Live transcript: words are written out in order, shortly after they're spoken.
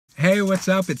Hey, what's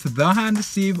up? It's the Honda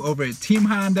Steve over at Team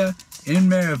Honda in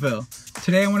Maryville.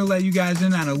 Today I want to let you guys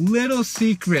in on a little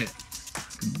secret.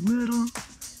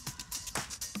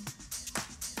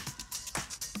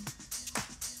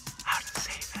 How to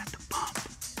save at the pump.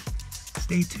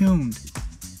 Stay tuned.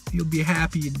 You'll be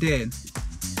happy you did.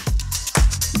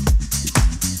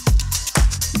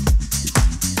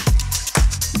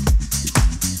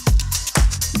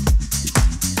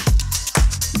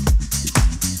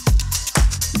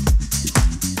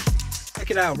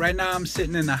 Check it out. Right now I'm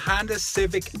sitting in the Honda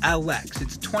Civic LX.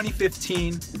 It's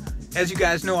 2015. As you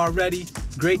guys know already,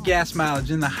 great gas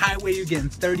mileage. In the highway you're getting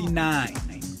 39.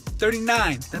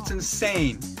 39, that's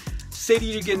insane. City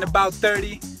you're getting about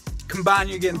 30. Combined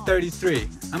you're getting 33.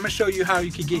 I'm going to show you how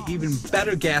you could get even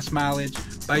better gas mileage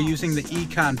by using the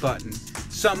Econ button.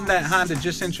 Something that Honda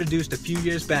just introduced a few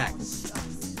years back.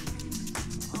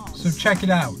 So check it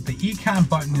out. The Econ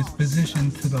button is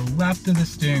positioned to the left of the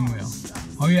steering wheel.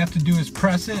 All you have to do is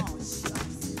press it.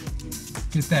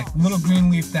 Get that little green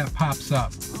leaf that pops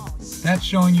up. That's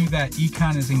showing you that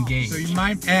Econ is engaged. So you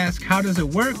might ask, how does it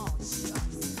work?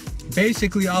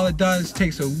 Basically all it does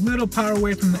takes a little power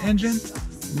away from the engine,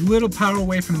 a little power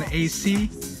away from the AC,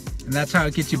 and that's how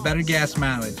it gets you better gas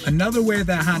mileage. Another way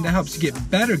that Honda helps you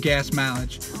get better gas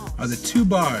mileage are the two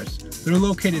bars. They're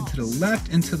located to the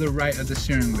left and to the right of the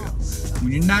steering wheel.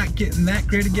 When you're not getting that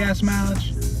great of gas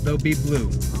mileage, they'll be blue.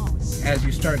 As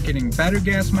you start getting better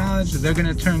gas mileage, they're going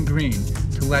to turn green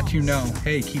to let you know,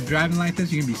 hey, keep driving like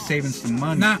this, you're going to be saving some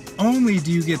money. Not only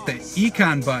do you get the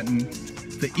Econ button,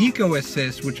 the Eco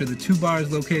Assist, which are the two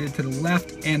bars located to the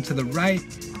left and to the right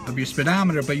of your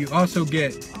speedometer, but you also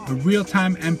get a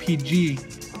real-time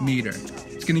MPG meter.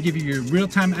 It's going to give you your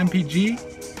real-time MPG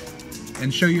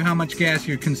and show you how much gas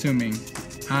you're consuming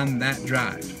on that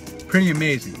drive. Pretty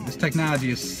amazing. This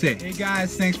technology is sick. Hey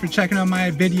guys, thanks for checking out my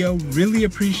video. Really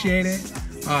appreciate it.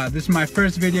 This is my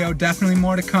first video, definitely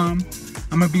more to come.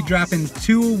 I'm going to be dropping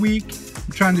 2 a week.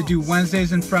 I'm trying to do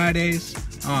Wednesdays and Fridays.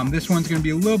 This one's going to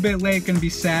be a little bit late, going to be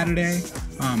Saturday,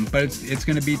 but it's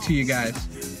going to be to you guys.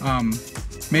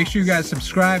 Make sure you guys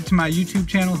subscribe to my YouTube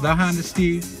channel, The Honda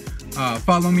Steve.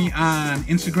 Follow me on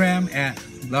Instagram at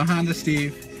The Honda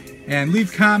Steve. And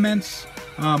leave comments,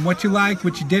 what you liked,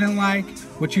 what you didn't like,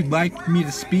 what you'd like me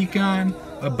to speak on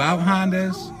about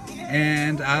Hondas.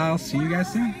 And I'll see you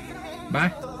guys soon.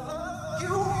 Bye.